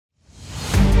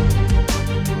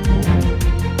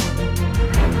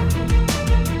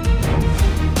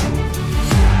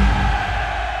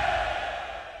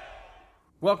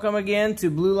welcome again to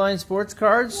Blue Line Sports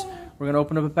Cards. We're going to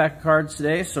open up a pack of cards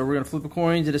today, so we're going to flip a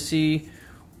coin to see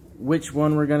which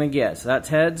one we're going to get. So that's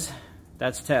heads,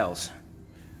 that's tails.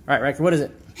 All right, Riker, what is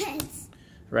it? Heads.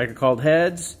 Riker called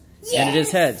heads, yes. And it is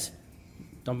heads.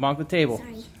 Don't bonk the table.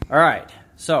 Sorry. All right,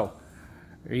 so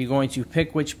are you going to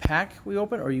pick which pack we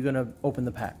open, or are you going to open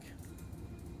the pack?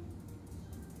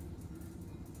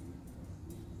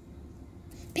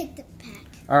 Pick the pack.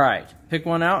 All right, pick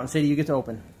one out and Sadie, you get to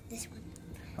open. This one.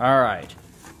 All right,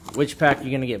 which pack are you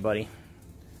going to get, buddy?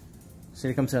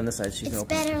 Sadie, come sit on this side so you can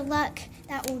open. It's better luck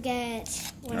that we'll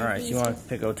get one All right, of so these. you want to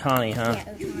pick Otani, huh?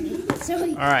 Yeah, Otani.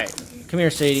 Sorry. All right, come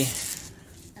here, Sadie.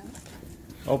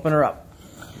 Open her up.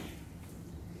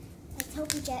 Let's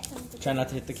hope we get something. Try not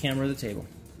to hit the camera or the table.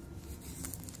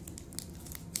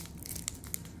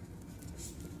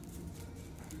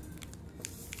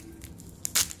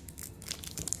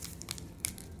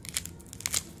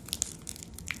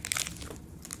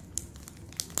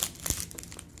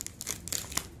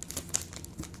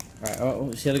 All right,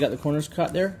 oh, see how they got the corners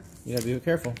cut there? You gotta be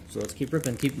careful. So let's keep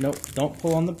ripping. Nope, don't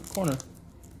pull on the corner.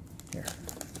 Here.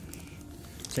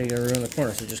 So you gotta ruin the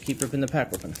corner, so just keep ripping the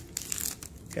pack open.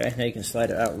 Okay, now you can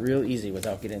slide it out real easy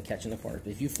without catching the corners.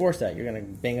 But if you force that, you're gonna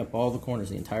bang up all the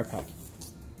corners of the entire pack.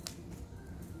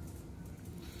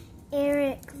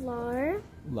 Eric Lauer.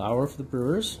 Lauer for the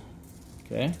Brewers.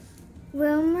 Okay.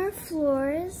 Wilmer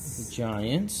Flores. The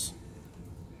Giants.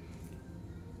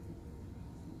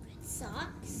 Sox.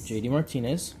 JD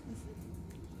Martinez.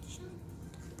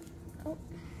 Oh.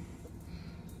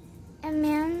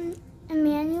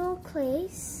 Emmanuel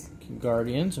Clace.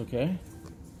 Guardians, okay.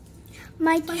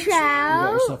 Mike Trout. You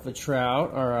got yourself a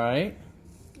Trout, all right.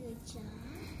 Good job.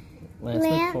 Lance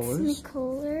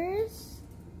McCullers.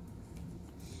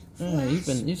 Oh,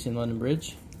 you've seen London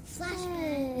Bridge.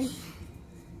 Flashback.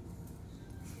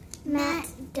 Matt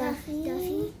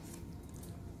Duffy.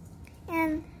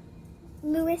 And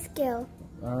Lewis Gill.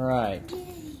 All right.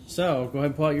 So go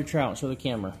ahead and pull out your Trout and show the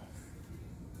camera.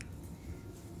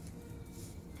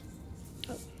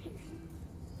 Oh, here.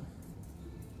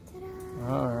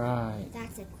 Ta-da. All right.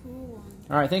 That's a cool one.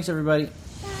 All right. Thanks, everybody.